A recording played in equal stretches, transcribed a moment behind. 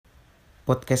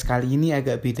Podcast kali ini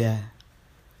agak beda,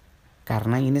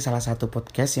 karena ini salah satu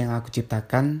podcast yang aku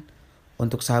ciptakan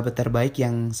untuk sahabat terbaik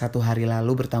yang 1 hari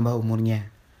lalu bertambah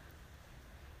umurnya.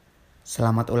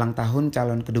 Selamat ulang tahun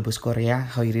calon kedubes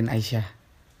Korea, Hoirin Aisyah.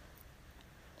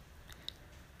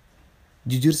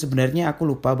 Jujur sebenarnya aku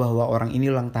lupa bahwa orang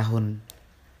ini ulang tahun.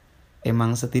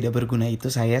 Emang setidak berguna itu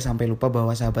saya sampai lupa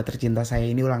bahwa sahabat tercinta saya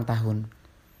ini ulang tahun.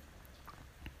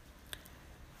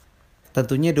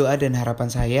 Tentunya doa dan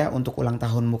harapan saya untuk ulang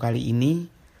tahunmu kali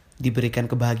ini diberikan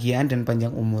kebahagiaan dan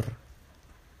panjang umur.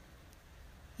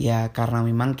 Ya karena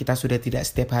memang kita sudah tidak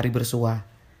setiap hari bersua.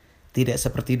 Tidak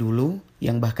seperti dulu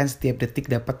yang bahkan setiap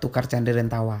detik dapat tukar canda dan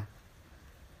tawa.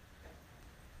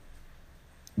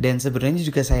 Dan sebenarnya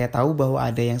juga saya tahu bahwa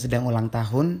ada yang sedang ulang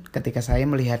tahun ketika saya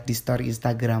melihat di story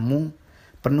Instagrammu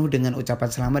penuh dengan ucapan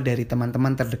selamat dari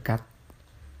teman-teman terdekat.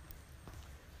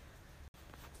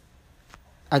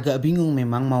 Agak bingung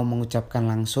memang mau mengucapkan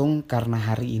langsung karena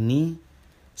hari ini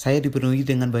saya dipenuhi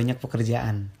dengan banyak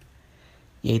pekerjaan.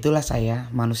 Yaitulah saya,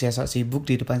 manusia sok sibuk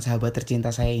di depan sahabat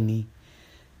tercinta saya ini.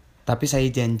 Tapi saya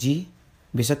janji,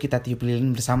 besok kita tiup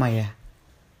lilin bersama ya.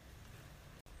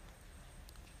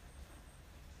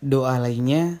 Doa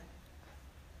lainnya,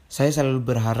 saya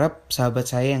selalu berharap sahabat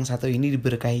saya yang satu ini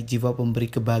diberkahi jiwa pemberi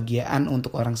kebahagiaan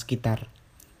untuk orang sekitar.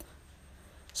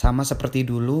 Sama seperti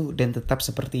dulu dan tetap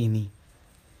seperti ini.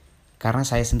 Karena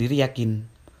saya sendiri yakin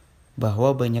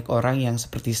bahwa banyak orang yang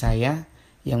seperti saya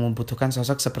yang membutuhkan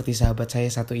sosok seperti sahabat saya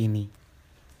satu ini.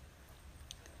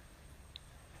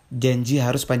 Janji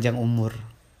harus panjang umur.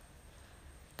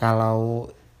 Kalau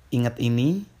ingat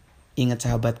ini, ingat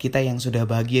sahabat kita yang sudah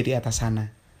bahagia di atas sana.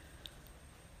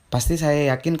 Pasti saya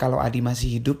yakin kalau Adi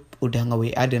masih hidup udah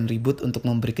nge-WA dan ribut untuk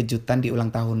memberi kejutan di ulang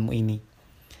tahunmu ini.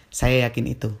 Saya yakin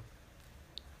itu.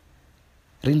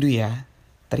 Rindu ya.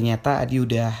 Ternyata Adi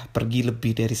udah pergi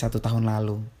lebih dari 1 tahun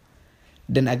lalu.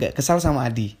 Dan agak kesal sama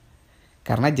Adi.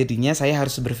 Karena jadinya saya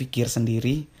harus berpikir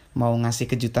sendiri mau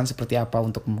ngasih kejutan seperti apa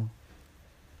untukmu.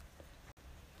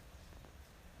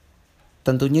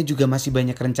 Tentunya juga masih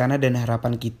banyak rencana dan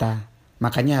harapan kita.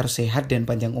 Makanya harus sehat dan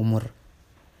panjang umur.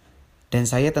 Dan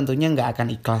saya tentunya nggak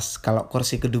akan ikhlas kalau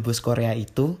kursi kedubes Korea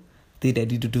itu tidak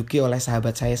diduduki oleh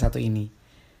sahabat saya satu ini.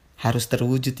 Harus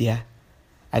terwujud ya.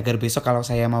 Agar besok kalau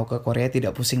saya mau ke Korea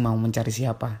tidak pusing mau mencari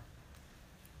siapa.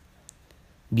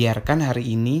 Biarkan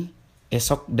hari ini,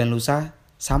 esok dan lusa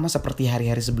sama seperti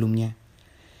hari-hari sebelumnya.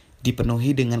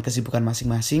 Dipenuhi dengan kesibukan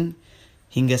masing-masing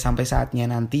hingga sampai saatnya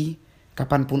nanti,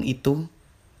 kapanpun itu,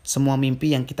 semua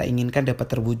mimpi yang kita inginkan dapat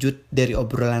terwujud dari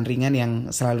obrolan ringan yang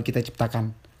selalu kita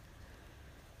ciptakan.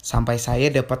 Sampai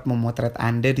saya dapat memotret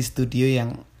Anda di studio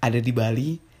yang ada di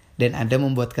Bali dan Anda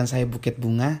membuatkan saya buket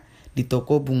bunga di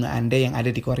toko bunga Anda yang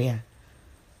ada di Korea.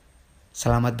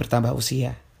 Selamat bertambah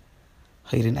usia,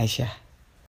 Hoirin Aisyah.